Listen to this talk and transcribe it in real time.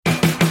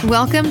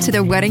Welcome to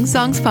the Wedding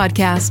Songs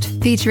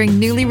Podcast, featuring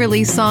newly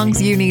released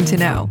songs you need to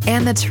know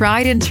and the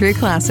tried and true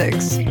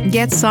classics.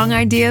 Get song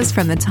ideas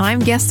from the time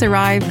guests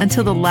arrive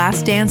until the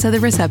last dance of the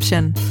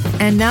reception.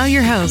 And now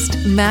your host,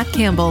 Matt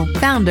Campbell,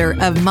 founder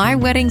of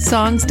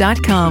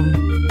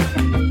MyWeddingSongs.com.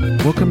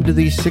 Welcome to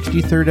the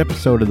 63rd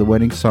episode of the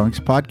Wedding Songs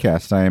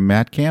Podcast. I am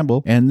Matt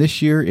Campbell, and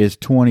this year is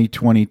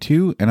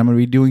 2022, and I'm going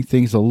to be doing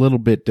things a little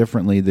bit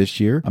differently this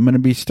year. I'm going to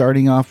be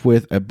starting off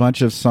with a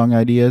bunch of song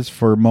ideas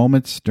for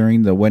moments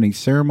during the wedding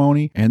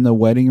ceremony and the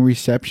wedding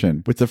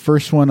reception, with the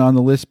first one on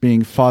the list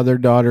being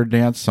father-daughter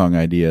dance song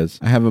ideas.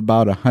 I have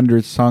about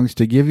 100 songs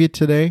to give you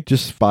today,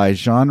 just by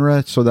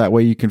genre, so that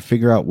way you can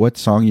figure out what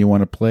song you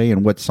want to play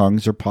and what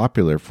songs are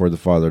popular for the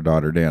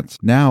father-daughter dance.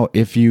 Now,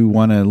 if you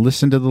want to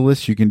listen to the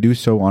list, you can do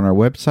so on our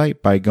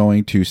website by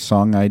going to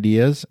Song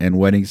Ideas and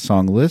Wedding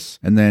Song Lists,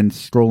 and then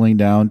scrolling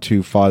down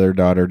to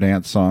Father-Daughter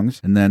Dance Songs.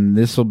 And then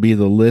this will be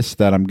the list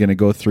that I'm going to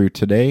go through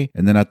today.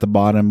 And then at the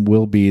bottom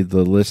will be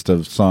the list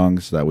of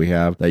songs that we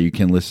have that you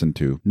can listen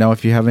to. Now,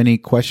 if you have any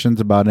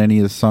questions about any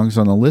of the songs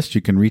on the list,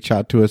 you can reach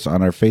out to us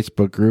on our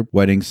Facebook group,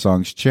 Wedding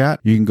Songs Chat.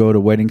 You can go to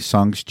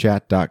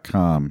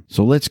WeddingSongsChat.com.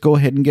 So let's go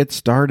ahead and get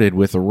started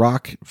with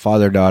rock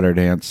Father-Daughter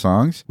Dance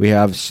songs. We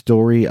have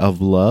Story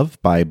of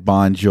Love by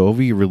Bon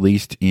Jovi,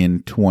 released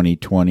in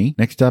 2020.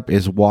 Next up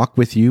is Walk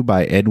With You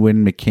by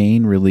Edwin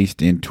McCain,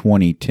 released in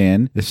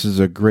 2010. This is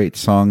a great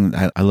song.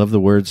 I love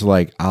the words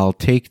like, I'll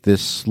take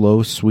this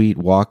slow, sweet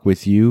walk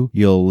with you.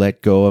 You'll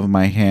let go of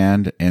my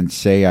hand and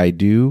say I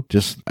do.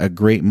 Just a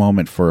great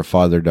moment for a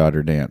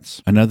father-daughter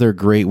dance. Another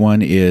great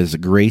one is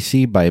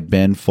Gracie by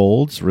Ben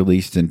Folds,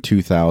 released in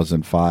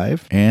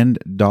 2005. And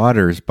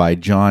Daughters by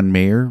John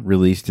Mayer,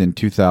 released in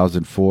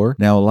 2004.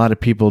 Now, a lot of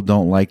people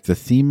don't like the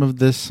theme of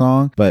this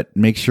song, but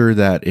make sure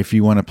that if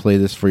you want to play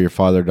this for your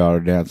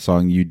father-daughter dance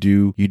song, you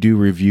do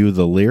review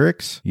the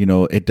lyrics. You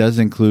know, it does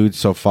include,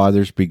 so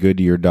fathers be good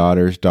to your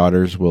daughters,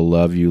 daughters will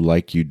love you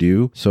like you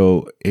do.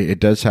 So it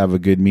does have a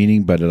good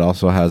meaning, but it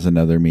also has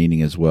another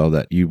meaning as well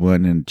that you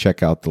want to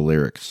check out the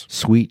lyrics.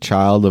 Sweet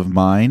Child of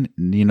Mine,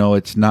 you know,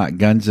 it's not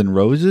Guns N'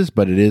 Roses,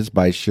 but it is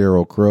by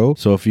Sheryl Crow.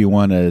 So if you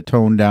want a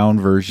toned down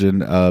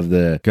version of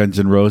the Guns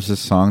N' Roses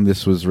song,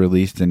 this was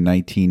released in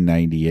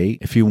 1998.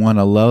 If you want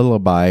a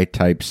lullaby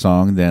type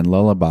song, then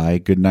Lullaby,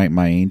 Goodnight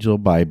My Angel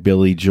by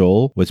Billy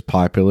Joel was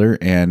popular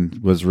and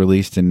was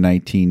released in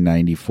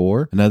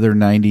 1994. Another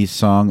 90s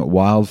song,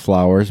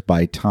 Wildflowers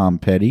by Tom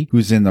Petty,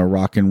 who's in the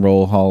Rock and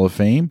Roll Hall of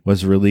Fame,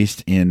 was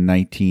released in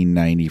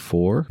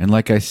 1994. And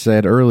like I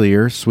said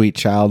earlier, Sweet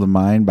Child of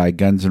Mine by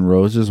Guns N'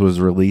 Roses was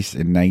released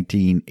in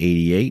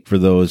 1988 for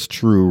those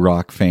true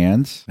rock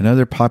fans.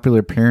 Another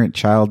popular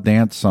parent-child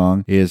dance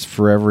song is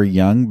Forever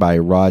Young by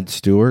Rod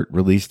Stewart,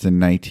 released in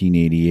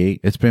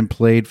 1988. It's been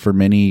played for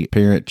many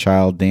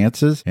parent-child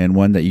dances and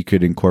one that you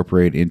could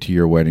incorporate into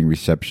your wedding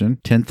reception.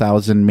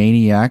 10,000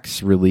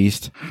 Maniacs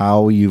released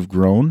How You've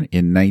Grown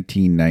in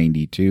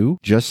 1992.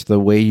 Just the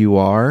Way You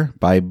Are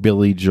by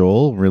Billy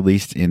Joel,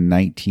 released in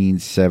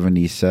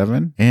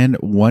 1977. And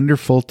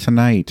Wonderful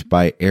Tonight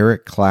by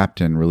Eric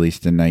Clapton,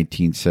 released in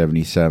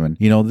 1977.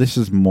 You know, this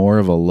is more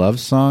of a love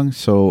song,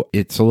 so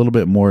it's a little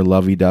bit more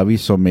lovey-dovey,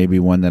 so maybe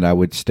one that I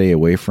would stay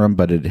away from,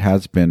 but it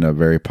has been a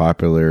very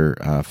popular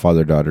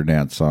father-daughter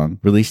dance song.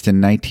 Released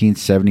in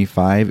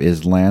 1975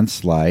 is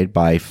Landslide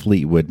by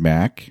Fleetwood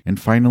Mac. And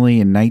finally,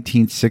 in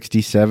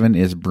 1967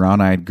 is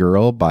Brown Eyed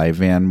Girl by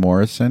Van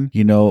Morrison.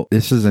 You know,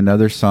 this is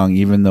another song,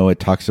 even though it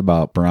talks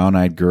about brown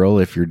eyed girl,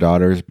 if your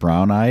daughter's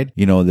brown eyed,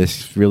 you know,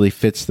 this really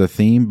fits the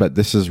theme, but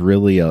this is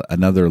really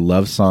another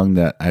love song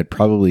that I'd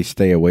probably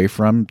stay away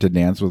from to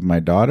dance with my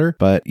daughter.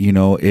 But, you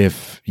know,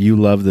 if you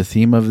love the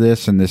theme of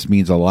this and this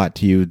means a lot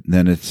to you,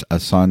 then it's a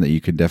song that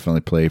you could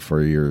definitely play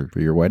for your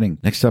wedding.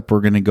 Next up,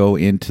 we're going to go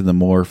into the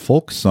more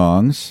folk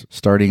songs,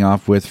 starting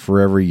off with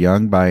Forever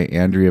Young by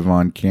Andrea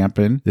Von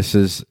Campen. This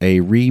is a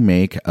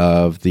remake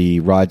of the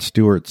Rod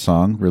Stewart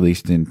song,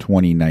 released in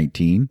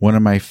 2019. One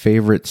of my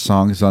favorite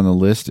songs on the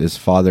list is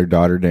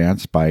Father-Daughter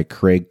Dance by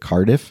Craig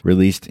Cardiff,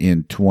 released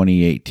in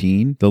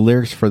 2018. The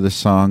lyrics for the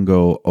song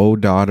go, "Oh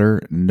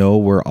daughter, know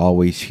we're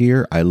always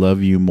here. I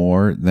love you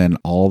more than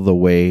all the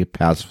way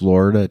past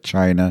Florida,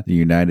 China, the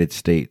United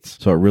States."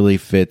 So it really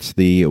fits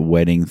the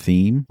wedding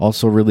theme.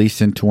 Also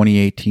released in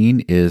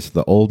 2018 is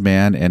The Old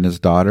Man and His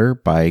Daughter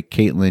by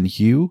Caitlin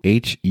Hugh,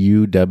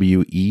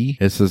 Huwe.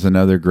 This is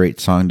another great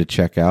song to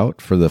check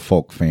out for the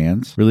folk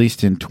fans.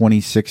 Released in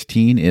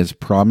 2016 is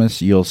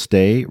Promise You'll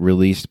Stay,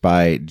 released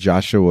by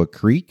Joshua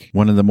Creek.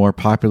 One of the more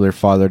popular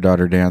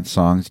father-daughter dance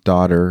songs,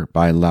 Daughter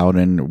by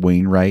Loudon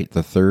Wainwright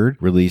III,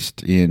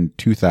 released in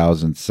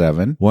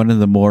 2007. One of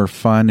the more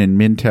fun and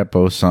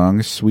mid-tempo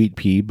songs, Sweet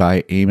Pea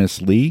by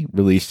Amos Lee,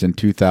 released in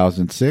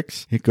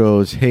 2006. It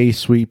goes, "Hey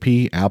sweet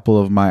pea, apple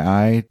of my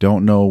eye,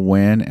 don't know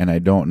when and I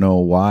don't know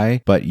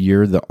why, but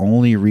you're the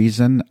only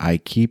reason I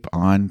keep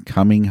on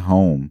coming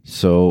home."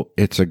 So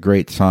it's a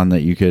great song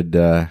that you could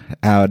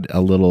add a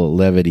little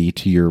levity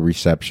to your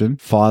reception.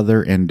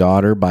 Father and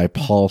Daughter by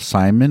Paul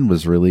Simon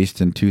was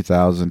released in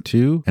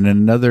 2002. And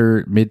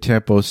another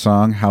mid-tempo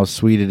song, How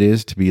Sweet It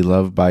Is to Be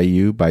Loved by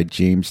You by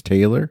James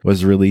Taylor,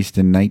 was released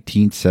in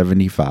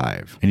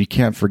 1975. And you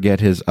can't forget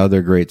his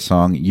other great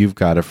song, You've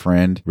Got a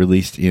Friend,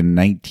 released in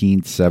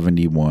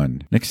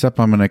 1971. Next up,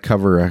 I'm going to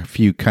cover a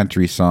few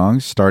country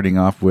songs, starting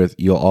off with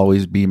You'll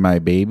Always Be My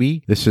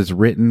Baby. This is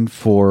written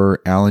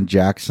for Alan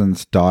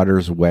Jackson's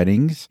daughter's weddings.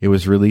 It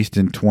was released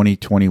in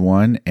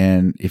 2021,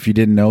 and if you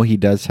didn't know, he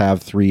does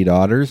have 3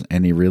 daughters,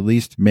 and he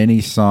released many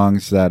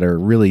songs that are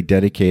really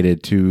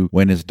dedicated to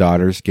when his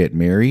daughters get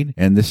married.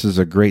 And this is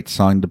a great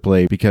song to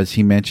play because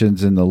he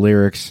mentions in the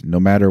lyrics, no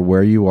matter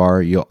where you are,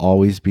 you'll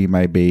always be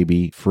my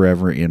baby,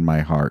 forever in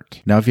my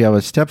heart. Now, if you have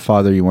a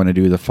stepfather you want to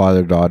do the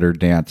father-daughter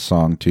dance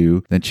song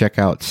to, then check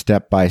out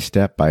Step by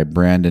Step by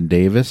Brandon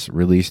Davis,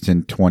 released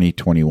in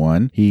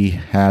 2021. He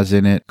has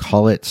in it,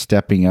 call it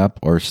stepping up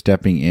or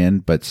stepping in,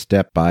 but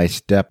step by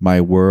step,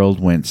 my world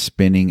went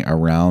spinning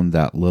around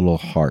that little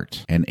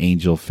heart, an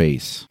angel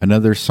face.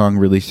 Another song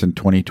released in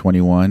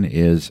 2021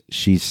 is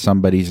She's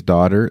Somebody's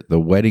Daughter, the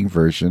wedding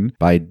version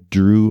by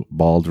Drew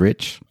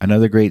Baldrich.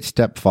 Another great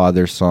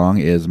stepfather song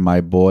is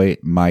My Boy,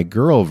 My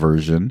Girl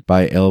version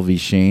by L.V.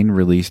 Shane,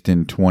 released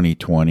in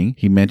 2020.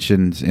 He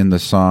mentions in the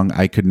song,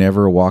 I could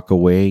never walk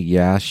away.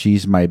 Yeah,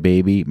 she's my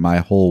baby, my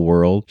whole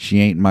world. She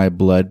ain't my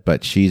blood,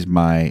 but she's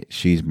my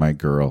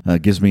girl.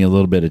 It gives me a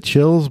little bit of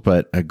chills,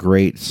 but a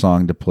great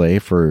song to play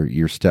for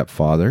your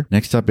stepfather.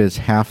 Next up is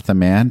Half the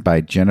Man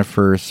by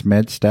Jennifer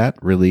Smedstadt,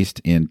 released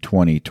in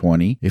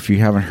 2020. If you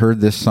haven't heard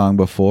this song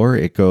before,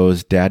 it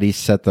goes, Daddy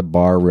set the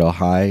bar real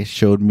high,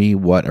 showed me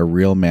what a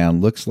real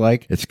man looks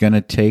like. It's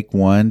gonna take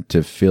one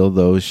to fill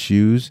those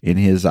shoes. In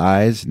his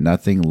eyes,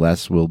 nothing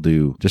less will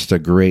do. Just a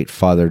great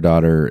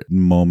father-daughter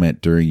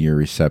moment during your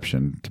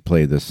reception to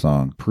play this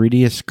song.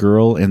 Prettiest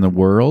Girl in the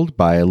World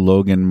by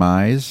Logan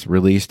Mize,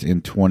 released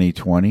in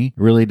 2020. It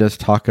really does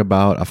talk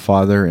about a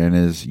father and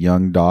his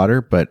young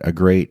daughter, but a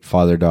great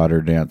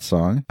father-daughter dance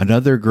song.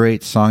 Another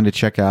great song to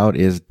check out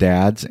is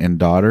Dads and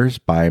Daughters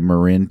by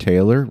Marin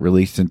Taylor,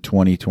 released in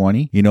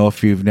 2020. You know,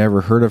 if you've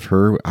never heard of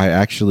her, I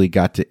actually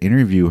got to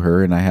interview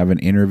her, and I have an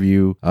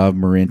interview of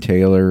Marin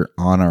Taylor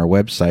on our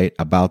website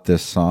about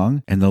this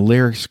song. And the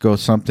lyrics go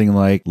something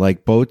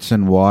like boats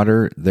and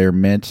water, they're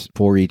meant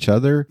for each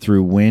other.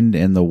 Through wind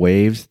and the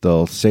waves,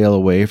 they'll sail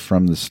away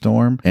from the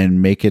storm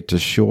and make it to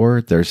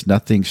shore. There's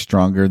nothing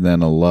stronger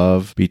than a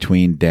love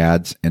between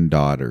dads and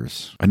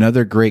daughters.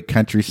 Another great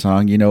country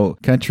song. You know,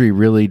 country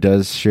really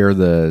does share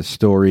the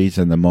stories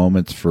and the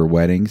moments for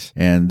weddings,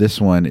 and this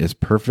one is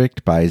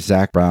Perfect by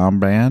Zac Brown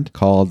Band,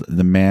 called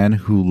The Man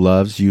Who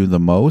Loves You the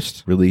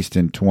Most, released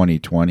in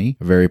 2020.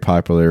 A very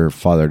popular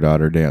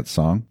father-daughter dance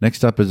song.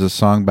 Next up is a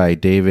song by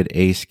David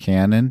Ace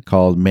Cannon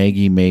called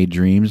Maggie May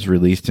Dreams,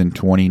 released in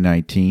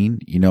 2019.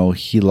 You know,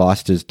 he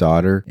lost his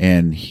daughter,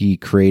 and he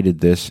created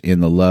this in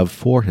the love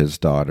for his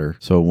daughter,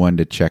 so one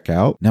to check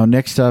out. Now,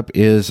 next up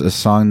is a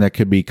song that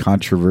could be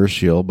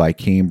controversial by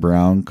Kane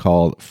Brown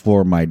called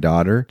For My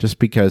Daughter, just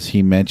because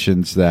he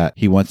mentions that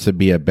he wants to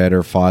be a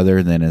better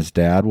father than his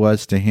dad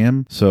was to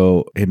him.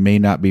 So it may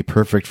not be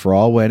perfect for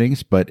all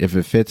weddings, but if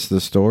it fits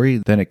the story,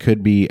 then it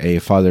could be a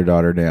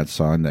father-daughter dance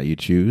song that you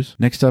choose.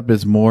 Next up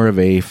is more of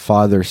a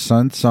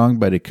father-son song,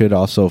 but it could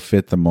also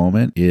fit the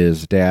moment,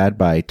 is Dad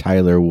by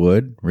Tyler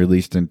Wood,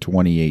 released in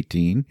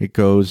 2018. It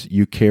goes,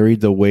 you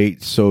carried the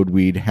weight so'd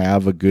we'd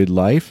have a good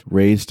life,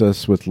 raised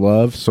us with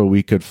love so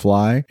we could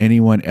fly.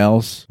 Anyone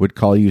else would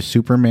call you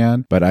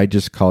Superman, but I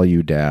just call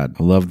you Dad.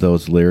 I love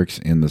those lyrics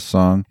in the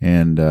song,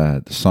 and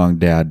the song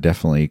Dad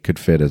definitely could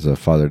fit as a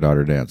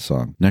father-daughter dance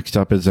song. Next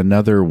up is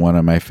another one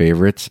of my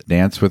favorites,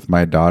 Dance With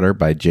My Daughter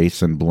by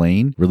Jason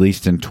Blaine,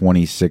 released in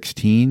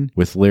 2016,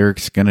 with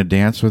lyrics, gonna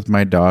dance with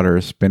my daughter,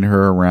 spin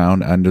her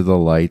around under the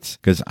lights,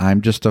 cause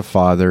I'm just a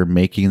father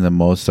making the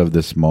most of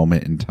this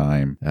moment in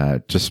time.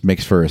 Just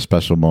makes for a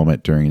special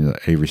moment during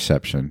a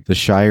reception. The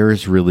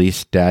Shires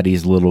released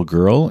Daddy's Little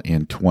Girl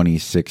in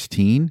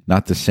 2016,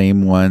 not the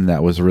same one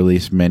that was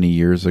released many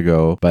years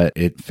ago, but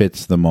it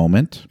fits the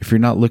moment. If you're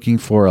not looking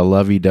for a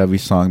lovey-dovey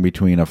song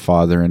between a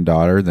father and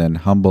daughter, then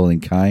Humble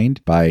and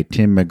Kind by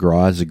Tim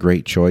McGraw is a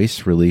great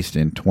choice, released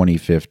in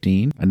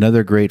 2015.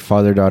 Another great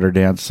father-daughter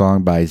dance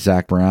song by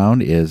Zac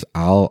Brown is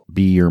I'll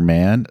Be Your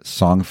Man,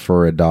 Song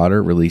for a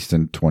Daughter, released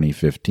in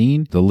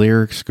 2015. The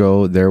lyrics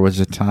go, there was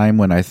a time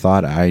when I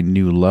thought I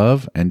knew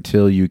love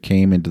until you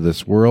came into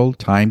this world.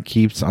 Time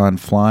keeps on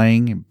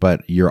flying,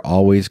 but you're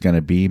always going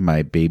to be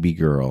my baby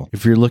girl.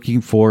 If you're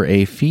looking for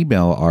a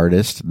female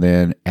artist,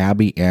 then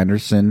Abby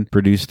Anderson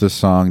produced the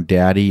song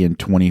Daddy in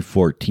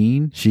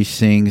 2014. She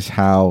sings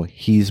how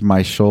he's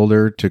my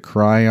shoulder to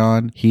cry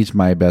on, he's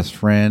my best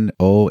friend,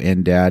 oh,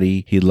 and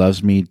Daddy, he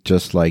loves me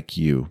just like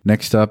you.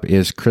 Next up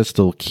is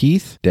Crystal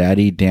Keith,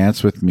 Daddy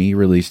Dance With Me,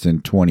 released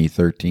in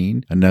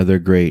 2013. Another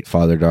great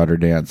father-daughter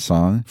dance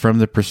song. From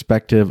the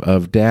perspective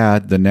of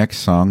Dad, the next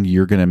song,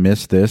 You're Gonna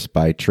Miss This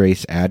by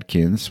Trace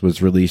Adkins,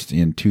 was released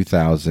in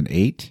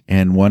 2008.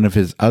 And one of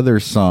his other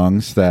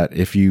songs that that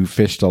if you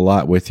fished a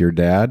lot with your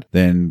dad,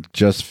 then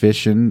Just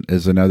Fishin'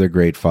 is another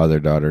great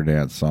father-daughter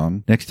dance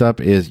song. Next up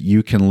is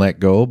You Can Let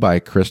Go by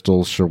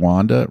Crystal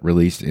Shawanda,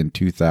 released in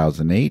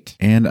 2008.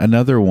 And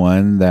another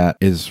one that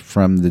is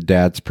from the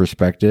dad's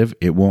perspective,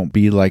 It Won't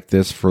Be Like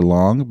This for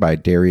Long by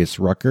Darius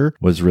Rucker,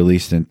 was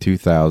released in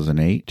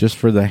 2008. Just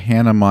for the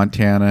Hannah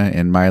Montana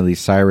and Miley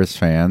Cyrus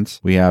fans,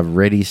 we have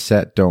Ready,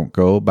 Set, Don't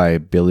Go by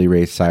Billy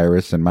Ray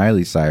Cyrus and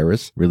Miley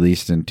Cyrus,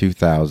 released in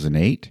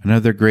 2008.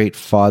 Another great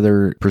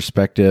father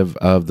perspective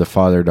of the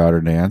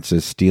father-daughter dance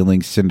is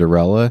Stealing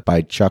Cinderella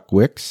by Chuck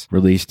Wicks,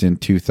 released in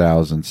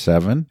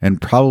 2007.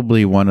 And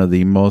probably one of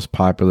the most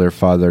popular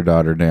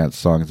father-daughter dance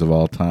songs of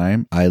all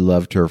time, I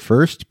Loved Her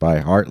First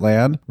by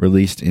Heartland,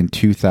 released in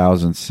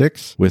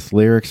 2006, with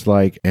lyrics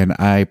like, And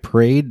I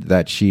prayed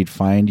that she'd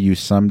find you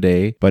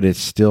someday, but it's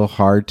still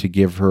hard to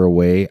give her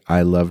away.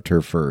 I loved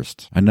her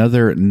first.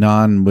 Another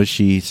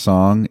non-mushy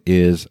song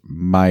is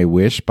My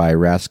Wish by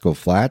Rascal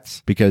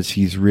Flatts, because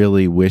he's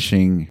really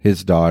wishing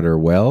his daughter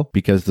well,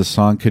 because the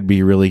song could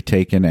be really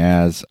taken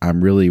as,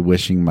 I'm really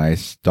wishing my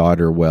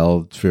daughter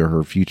well for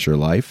her future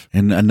life.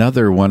 And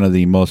another one of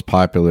the most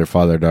popular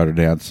father-daughter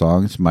dance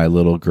songs, My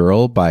Little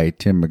Girl by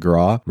Tim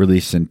McGraw,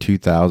 released in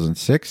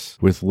 2006,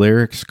 with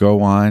lyrics,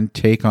 Go on,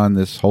 take on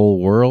this whole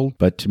world,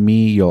 but to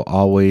me you'll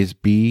always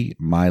be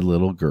my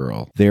little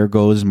girl. There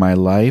Goes My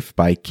Life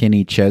by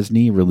Kenny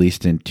Chesney,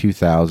 released in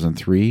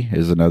 2003,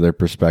 is another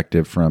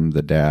perspective from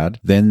the dad.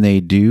 Then They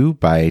Do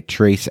by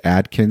Trace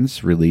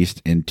Adkins,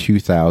 released in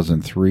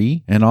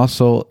 2003. And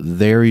also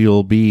There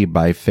You'll Be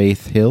by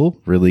Faith Hill,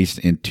 released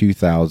in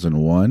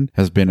 2001,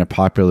 has been a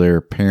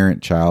popular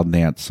parent-child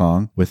dance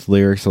song with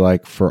lyrics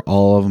like, For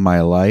all of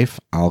my life,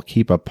 I'll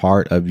keep a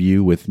part of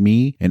you with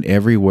me, and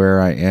everywhere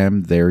I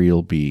am, there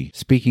you'll be.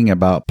 Speaking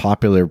about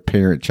popular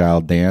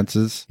parent-child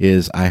dances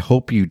is I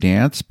Hope You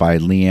Dance by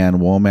Leanne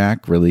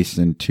Womack, released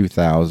in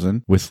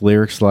 2000, with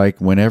lyrics like,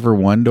 Whenever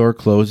one door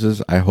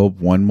closes, I hope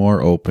one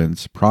more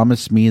opens.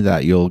 Promise me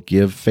that you'll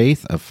give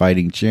faith a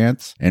fighting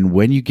chance, and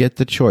when you get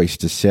the choice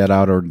to set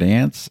out or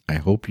dance, I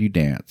hope you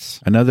dance.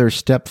 Another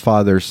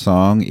stepfather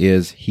song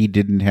is He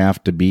Didn't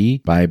Have to Be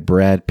by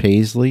Brad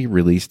Paisley,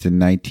 released in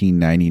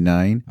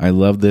 1999. I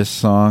love this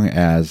song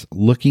as,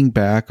 looking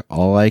back,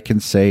 all I can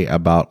say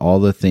about all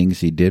the things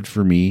he did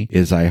for me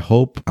is I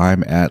hope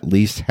I'm at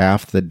least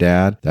half the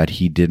dad that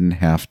he didn't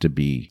have to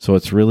be. So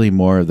it's really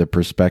more of the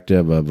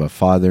perspective of a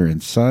father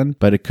and son,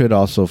 but it could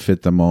also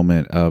fit the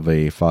moment of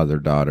a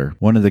father-daughter.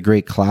 One of the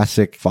great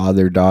classic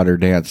father-daughter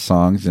dance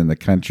songs in the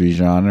country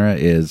genre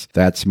is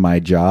That's My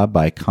Job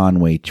by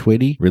Conway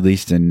Twitty,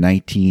 released in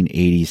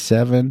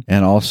 1987,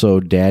 and also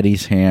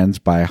Daddy's Hands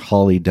by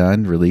Holly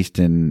Dunn, released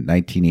in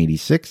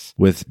 1986,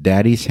 with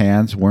Daddy's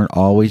hands weren't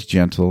always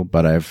gentle,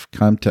 but I've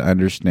come to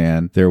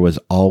understand there was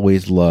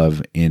always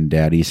love in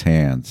Daddy's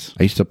hands.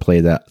 I used to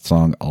play that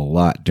song a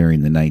lot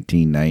during the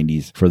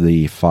 1990s for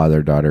the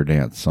father-daughter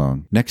dance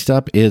song. Next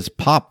up is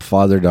pop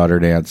father-daughter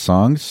dance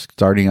songs.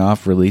 Starting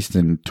off, released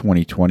in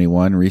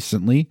 2021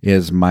 recently,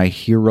 is My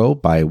Hero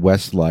by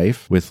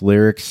Westlife, with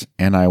lyrics,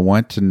 And I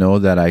want to know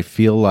that I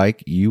feel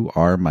like you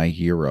are my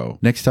hero.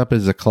 Next up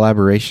is a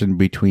collaboration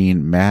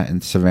between Matt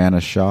and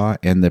Savannah Shaw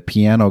and the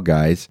Piano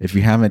Guys. If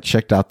you haven't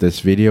checked out this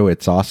video,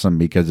 it's awesome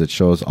because it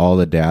shows all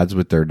the dads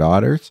with their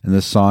daughters. And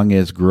the song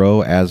is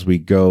Grow As We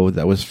Go,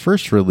 that was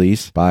first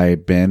released by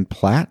Ben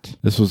Platt.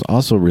 This was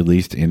also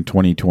released in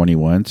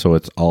 2021, so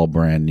it's all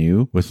brand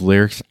new, with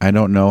lyrics, I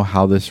don't know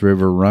how this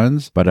river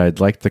runs, but I'd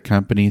like the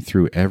company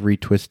through every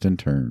twist and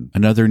turn.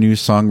 Another new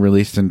song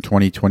released in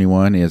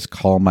 2021 is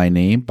Call My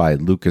Name by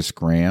Lucas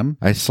Graham.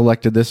 I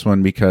selected this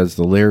one because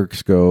the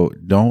lyrics go,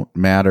 Don't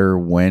matter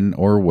when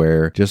or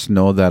where, just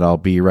know that I'll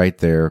be right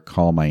there,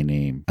 call my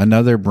name.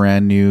 Another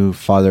brand new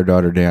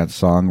father-daughter dance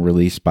song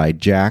released by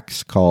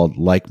Jax called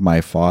Like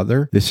My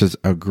Father. This is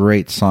a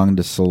great song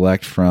to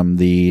select from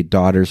the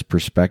daughter's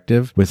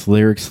perspective, with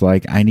lyrics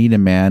like, I need a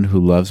man who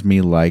loves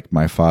me like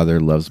my father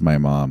loves my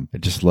mom. I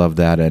just love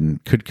that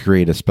and could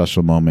create a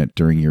special moment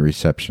during your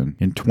reception.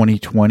 In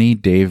 2020,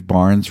 Dave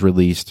Barnes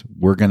released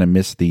We're Gonna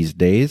Miss These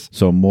Days,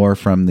 so more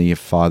from the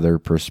father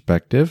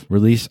perspective.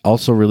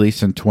 Also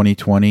released in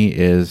 2020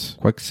 is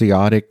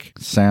Quixotic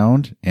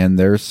Sound and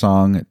their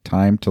song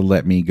Time to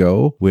Let Me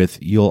Go, with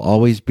You'll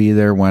Always Be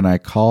There When I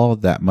Call,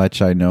 that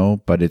much I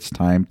know, but it's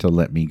time to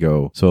let me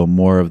go. So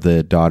more of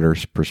the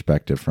daughter's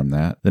perspective from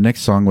that. The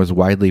next song was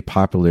widely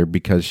popular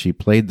because she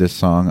played this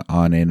song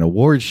on an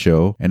awards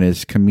show and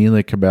is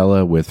Camila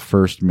Cabello with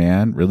First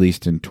Man,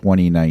 released in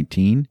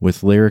 2019,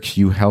 with lyrics,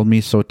 You held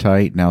me so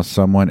tight, now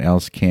someone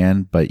else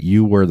can, but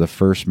you were the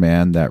first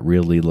man that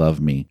really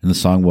loved me. And the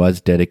song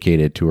was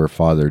dedicated to her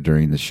father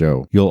during the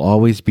show. You'll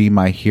Always Be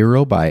My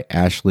Hero by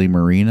Ashley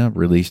Marina,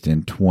 released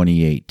in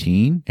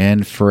 2018,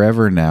 and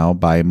Forever Now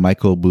by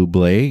Michael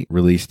Bublé,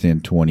 released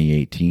in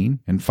 2018.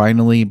 And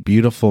finally,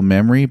 Beautiful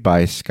Memory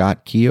by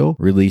Scott Keogh,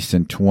 released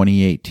in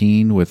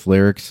 2018, with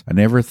lyrics, I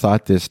never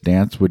thought this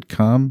dance would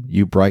come.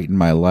 You brighten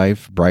my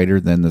life, brighter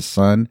than the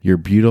sun. You're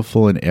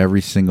beautiful in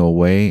every single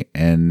way,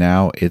 and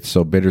now it's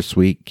so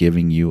bittersweet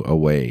giving you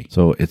away.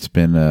 So it's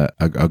been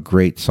a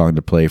great song song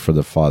to play for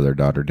the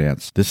father-daughter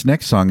dance. This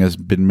next song has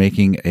been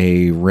making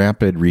a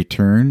rapid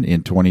return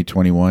in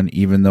 2021,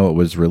 even though it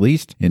was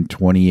released in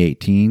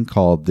 2018,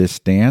 called This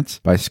Dance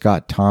by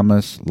Scott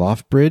Thomas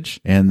Loftbridge.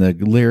 And the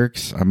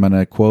lyrics I'm going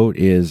to quote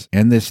is,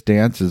 "And this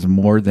dance is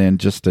more than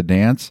just a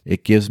dance.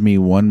 It gives me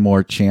one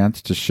more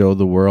chance to show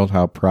the world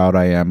how proud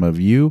I am of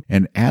you.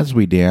 And as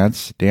we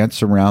dance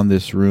around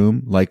this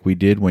room like we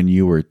did when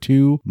you were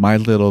 2. My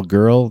little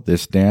girl,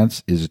 this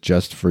dance is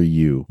just for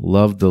you."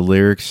 Love the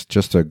lyrics.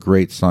 Just a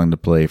great song to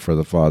play for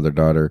the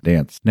father-daughter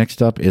dance.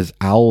 Next up is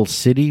Owl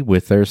City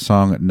with their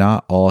song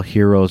Not All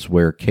Heroes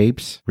Wear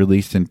Capes,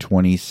 released in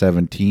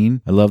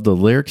 2017. I love the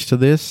lyrics to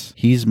this.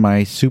 "He's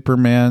my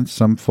Superman.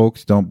 Some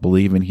folks don't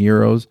believe in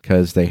heroes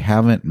because they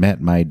haven't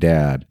met my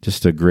dad."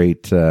 Just a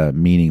great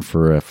meaning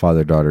for a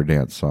father-daughter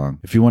dance song.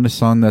 If you want a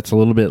song that's a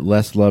little bit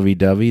less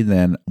lovey-dovey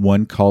than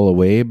One Call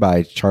Away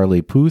by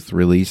Charlie Puth,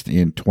 released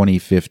in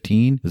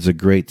 2015, is a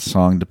great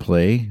song to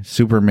play.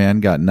 "Superman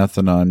got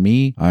nothing on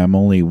me. I'm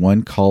only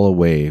one call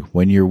away.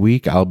 When you're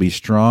weak, I'll be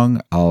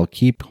strong. I'll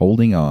keep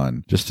holding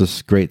on." Just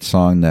a great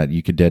song that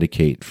you could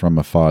dedicate from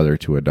a father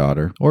to a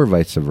daughter, or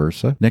vice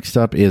versa. Next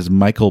up is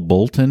Michael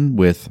Bolton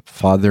with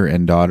Father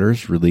and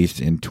Daughters,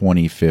 released in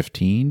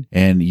 2015.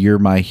 And You're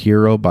My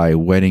Hero by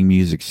Wedding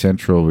Music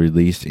Central,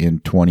 released in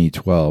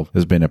 2012,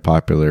 has been a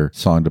popular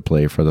song to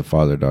play for the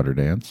father-daughter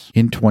dance.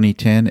 In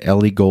 2010,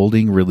 Ellie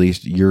Goulding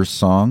released Your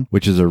Song,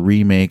 which is a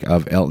remake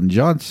of Elton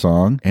John's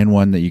song, and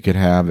one that you could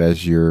have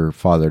as your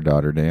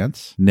father-daughter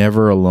dance.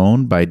 Never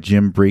Alone by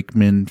Jim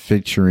Brinkman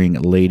featuring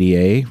Lady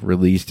A,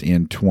 released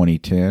in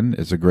 2010,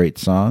 is a great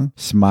song.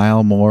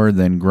 Smile More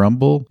Than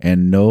Grumble,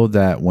 and Know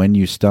That When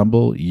You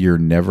Stumble, You're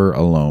Never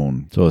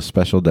Alone. So a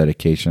special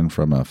dedication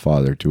from a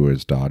father to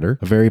his daughter.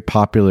 A very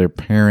popular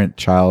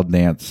parent-child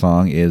dance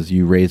song is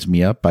You Raise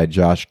Me Up by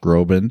Josh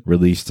Groban,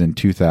 released in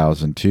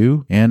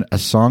 2002. And A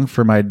Song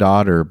for My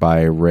Daughter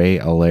by Ray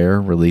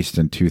Allaire, released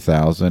in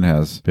 2000,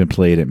 has been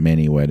played at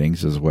many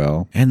weddings as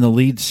well. And the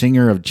lead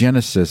singer of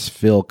Genesis,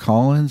 Phil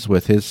Collins,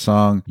 with his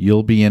song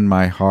You'll Be in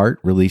My Heart,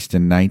 released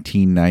in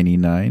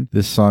 1999.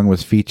 This song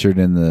was featured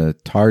in the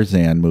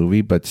Tarzan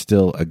movie, but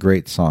still a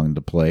great song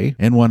to play.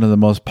 And one of the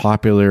most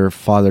popular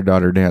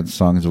father-daughter dance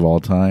songs of all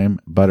time,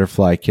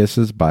 Butterfly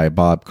Kisses by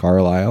Bob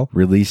Carlyle,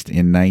 released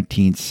in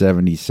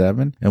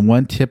 1977. And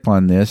one tip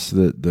on this,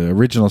 the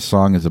original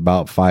song is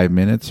about 5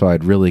 minutes, so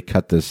I'd really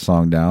cut this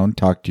song down,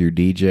 talk to your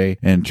DJ,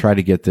 and try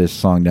to get this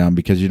song down,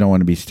 because you don't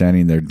want to be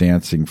standing there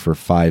dancing for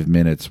 5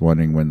 minutes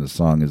wondering when the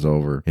song is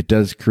over. It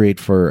does create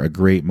for a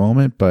great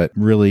moment, but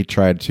really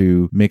try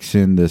to mix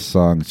in this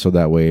song so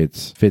that way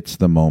it fits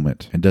the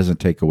moment and doesn't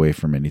take away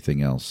from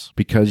anything else.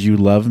 Because You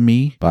Love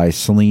Me by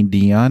Celine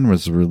Dion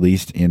was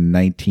released in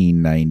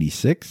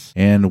 1996,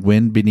 and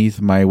Wind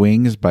Beneath My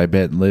Wings by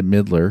Bette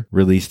Midler,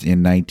 released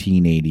in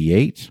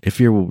 1988. If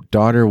your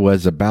daughter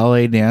was a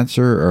ballet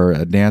dancer or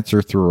a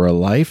dancer through her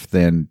life,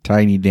 then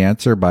Tiny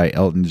Dancer by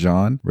Elton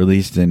John,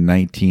 released in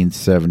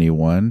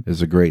 1971,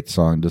 is a great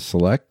song to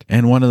select.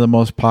 And one of the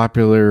most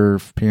popular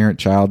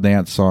parent-child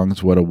dance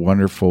songs, What a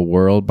Wonderful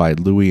World by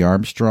Louis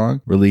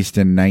Armstrong, released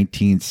in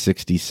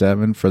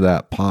 1967, for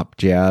that pop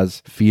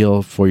jazz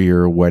feel for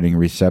your wedding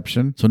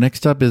reception. So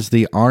next up is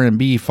the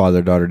R&B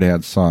father-daughter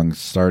dance songs,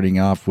 starting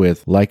off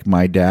with Like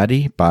My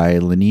Daddy by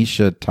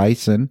Lanisha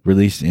Tyson,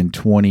 released in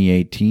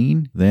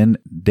 2018. Then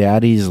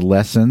Daddy's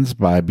Lessons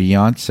by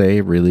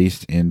Beyonce,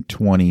 released in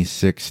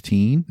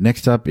 2016.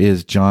 Next up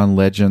is John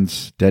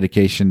Legend's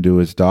dedication to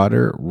his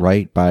daughter,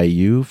 Right By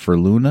You for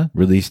Luna,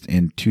 released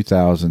in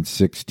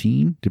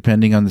 2016.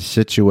 Depending on the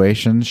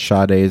situation,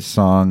 Sade's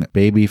song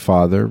Baby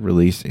Father,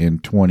 released in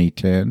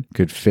 2010,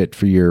 could fit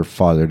for your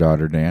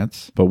father-daughter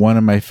dance. But one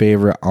of my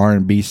favorite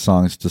R&B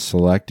songs to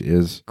select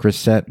is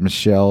Chrisette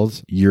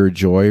Michelle's Your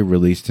Joy,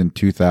 released in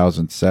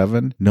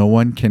 2007. No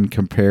one can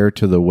compare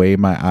to the way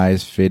my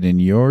eyes fit in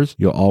yours.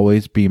 You'll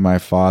always be my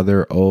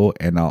father, oh,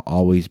 and I'll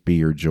always be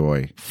your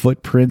joy.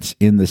 Footprints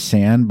in the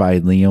Sand by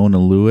Leona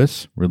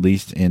Lewis,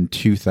 released in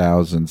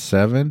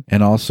 2007.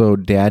 And also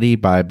Daddy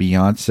by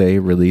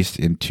Beyonce, released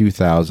in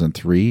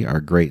 2003,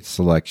 are great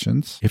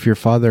selections. If your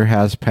father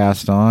has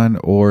passed on,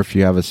 or if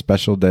you have a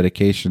special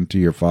dedication to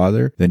your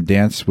father, then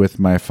Dance With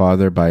My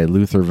Father by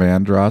Luther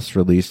Vandross,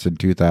 released in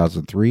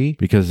 2003,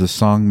 because the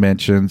song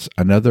mentions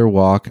another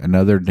walk,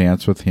 another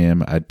dance with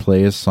him. I'd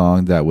play a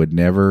song that would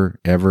never,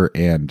 ever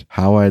end.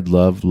 How I'd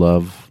love,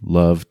 love,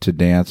 love to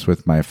dance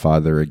with my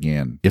father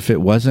again. If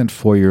It Wasn't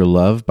For Your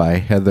Love by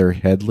Heather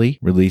Headley,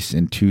 released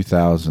in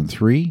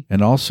 2003,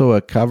 and also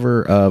a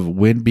cover of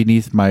Wind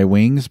Beneath My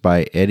Wings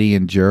by Eddie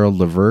and Gerald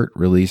Levert,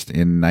 released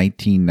in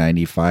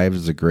 1995,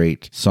 is a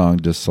great song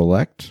to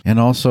select. And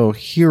also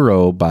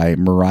Hero by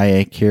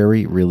Mariah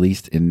Carey,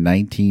 released in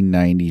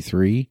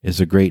 1993, is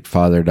a great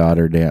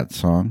father-daughter dance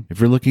song. If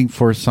you're looking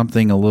for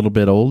something a little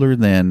bit older,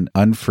 then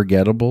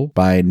Unforgettable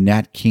by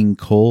Nat King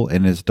Cole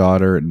and his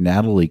daughter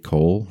Natalie Cole,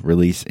 Cole,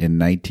 released in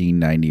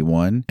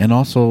 1991. And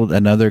also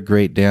another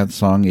great dance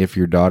song, if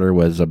your daughter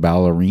was a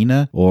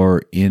ballerina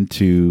or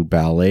into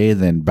ballet,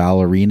 then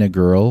Ballerina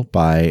Girl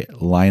by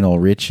Lionel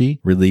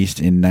Richie, released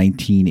in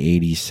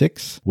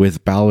 1986.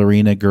 With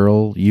Ballerina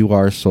Girl, You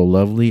Are So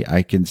Lovely,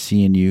 I Can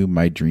See in You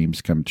My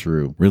Dreams Come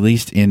True.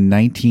 Released in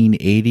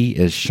 1980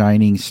 is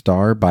Shining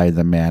Star by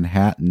the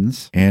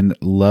Manhattans, and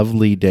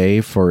Lovely Day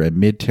for a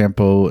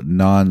mid-tempo,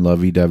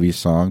 non-lovey-dovey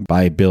song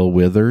by Bill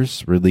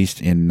Withers,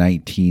 released in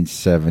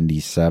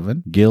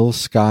 1977. Gil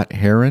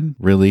Scott-Heron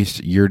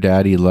released Your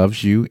Daddy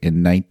Loves You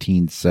in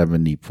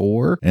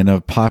 1974. And a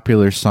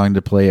popular song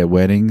to play at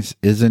weddings,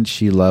 Isn't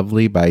She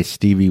Lovely by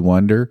Stevie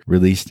Wonder,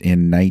 released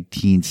in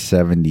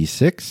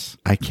 1976.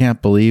 I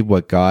Can't Believe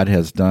What God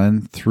Has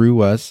Done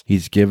Through Us,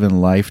 He's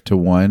Given Life to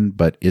One,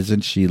 but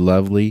Isn't She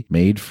Lovely,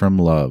 Made from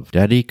Love.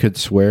 Daddy Could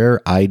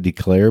Swear, I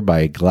Declare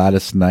by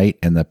Gladys Knight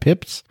and the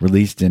Pips,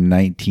 released in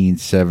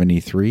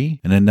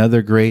 1973. And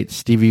another great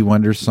Stevie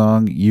Wonder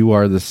song, You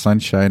Are the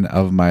Sunshine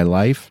of My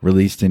Life,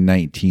 released in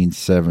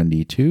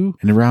 1972.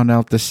 And to round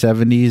out the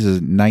 70s,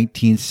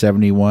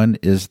 1971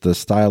 is the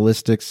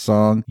stylistic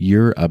song,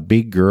 You're a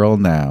Big Girl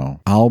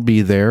Now. I'll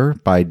Be There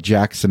by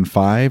Jackson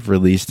 5,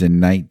 released in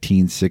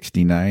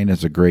 1969,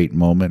 is a great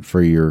moment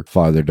for your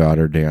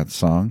father-daughter dance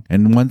song.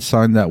 And one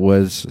song that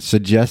was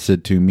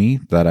suggested to me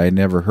that I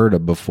never heard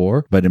of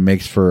before, but it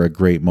makes for a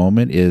great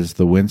moment, is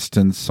the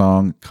Winston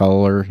song,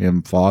 Color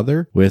Him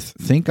Father, with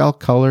Think I'll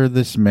Color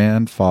This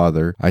Man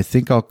Father, I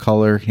think I'll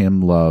color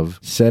him love,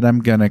 said I'm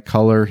gonna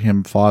color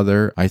him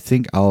father, I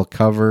think I'll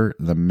cover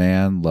the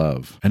man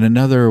love. And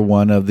another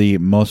one of the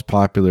most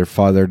popular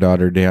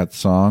father-daughter dance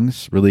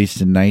songs,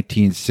 released in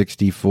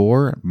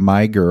 1964,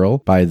 My Girl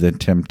by The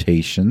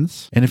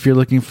Temptations. And if you're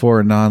looking for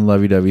a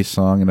non-lovey-dovey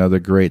song, another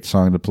great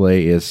song to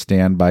play is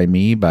Stand By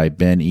Me by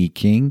Ben E.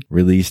 King,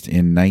 released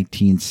in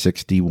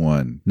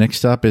 1961.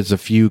 Next up is a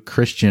few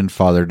Christian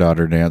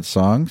father-daughter dance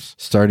songs,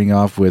 starting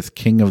off with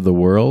King of the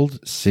World,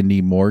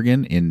 Cindy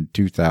Morgan in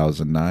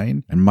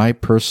 2009, and my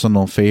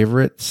personal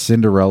favorite,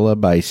 Cinderella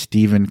by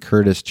Stephen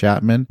Curtis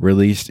Chapman,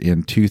 released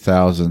in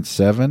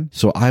 2007.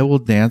 So I will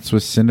dance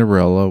with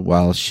Cinderella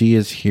while she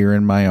is here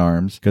in my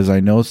arms, because I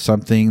know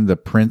something the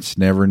prince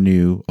never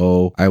knew.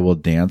 Oh, I will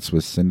dance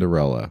with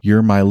Cinderella.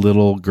 You're My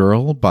Little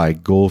Girl by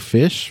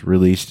Goldfish,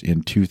 released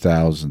in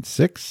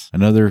 2006.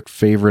 Another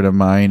favorite of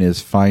mine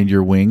is Find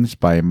Your Wings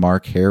by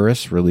Mark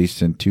Harris,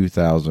 released in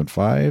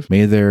 2005.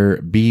 May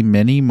there be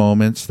many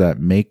moments that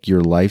make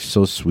your life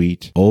so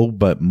sweet. Oh,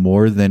 but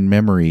more than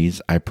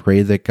memories, I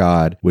pray that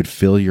God would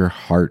fill your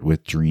heart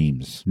with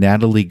dreams.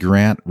 Natalie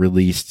Grant,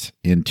 released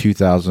in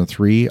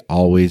 2003,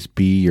 Always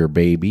Be Your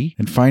Baby.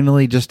 And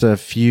finally, just a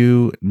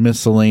few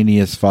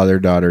miscellaneous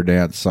father-daughter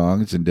dance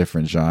songs in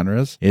different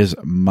genres is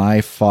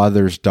My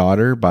Father's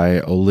Daughter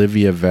by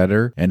Olivia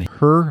Vedder and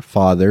her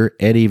father,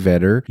 Eddie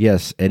Vedder.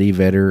 Yes, Eddie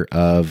Vedder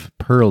of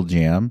Pearl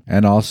Jam,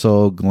 and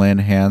also Glenn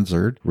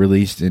Hansard,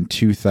 released in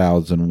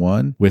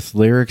 2001, with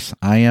lyrics,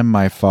 I am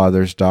my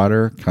father's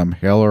daughter, come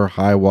hell or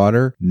high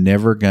water,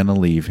 never gonna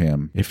leave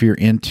him. If you're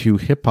into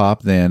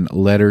hip-hop, then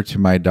Letter to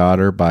My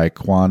Daughter by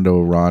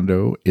Quando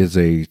Rondo is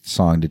a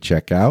song to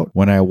check out.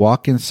 When I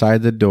walk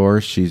inside the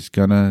door, she's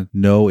gonna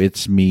know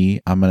it's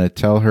me. I'm gonna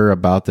tell her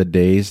about the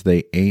days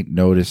they ain't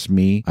noticed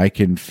me. I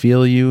can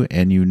feel you,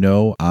 and you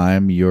know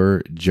I'm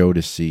your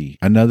Jodeci.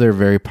 Another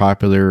very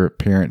popular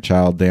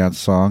parent-child dance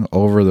song,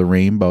 Over the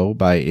Rainbow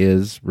by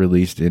Iz,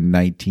 released in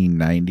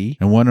 1990.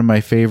 And one of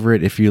my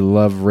favorite, if you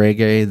love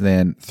reggae,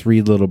 then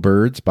Three Little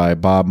Birds by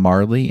Bob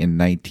Marley in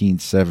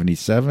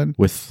 1977,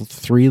 with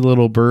three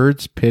little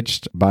birds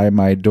pitched by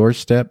my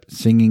doorstep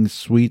singing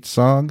sweet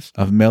songs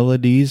of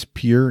melodies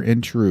pure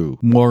and true.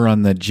 More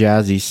on the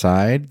jazzy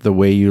side, The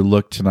Way You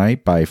Look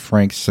Tonight by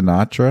Frank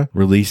Sinatra,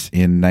 released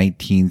in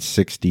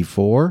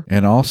 1964,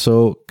 and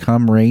also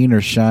Come Rain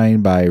or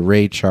Shine by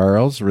Ray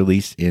Charles,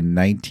 released in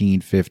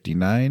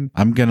 1959.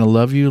 I'm Gonna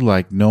Love You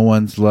Like No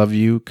One's Love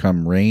You,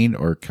 Come Rain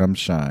or Come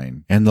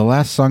Shine. And the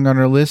last song on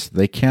our list,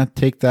 They Can't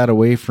Take That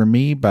Away From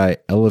Me by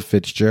Ella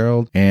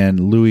Fitzgerald and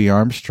Louis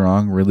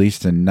Armstrong,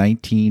 released in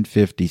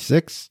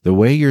 1956. The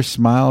way your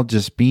smile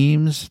just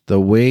beams, the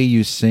way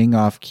you sing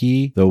off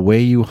key, the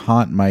way you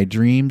haunt my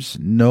dreams,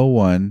 no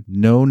one,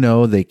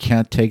 no, they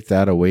can't take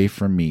that away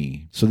from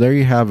me. So there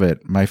you have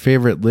it, my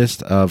favorite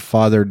list of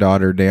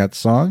father-daughter dance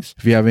songs.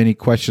 If you have any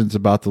questions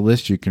about the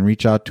list, you can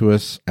reach out to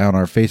us on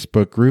our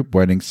Facebook group,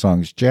 Wedding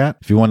Songs Chat.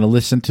 If you want to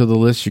listen to the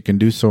list, you can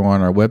do so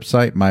on our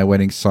website,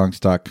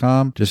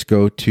 myweddingsongs.com. Just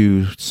go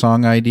to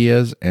Song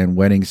Ideas and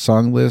Wedding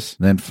Song List,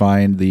 then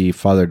find the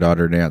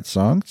father-daughter dance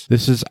songs.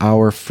 This is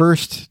our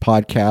first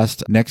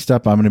podcast. Next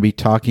up, I'm going to be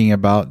talking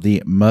about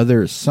the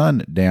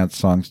mother-son dance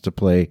songs to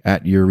play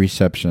at your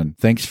reception.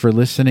 Thanks for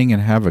listening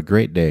and have a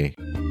great day.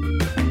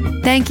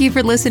 Thank you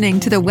for listening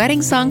to the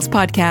Wedding Songs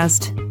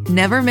Podcast.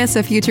 Never miss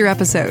a future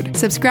episode.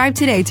 Subscribe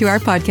today to our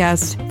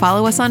podcast.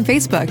 Follow us on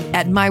Facebook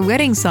at My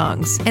Wedding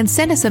Songs and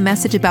send us a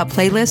message about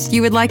playlists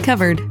you would like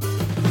covered.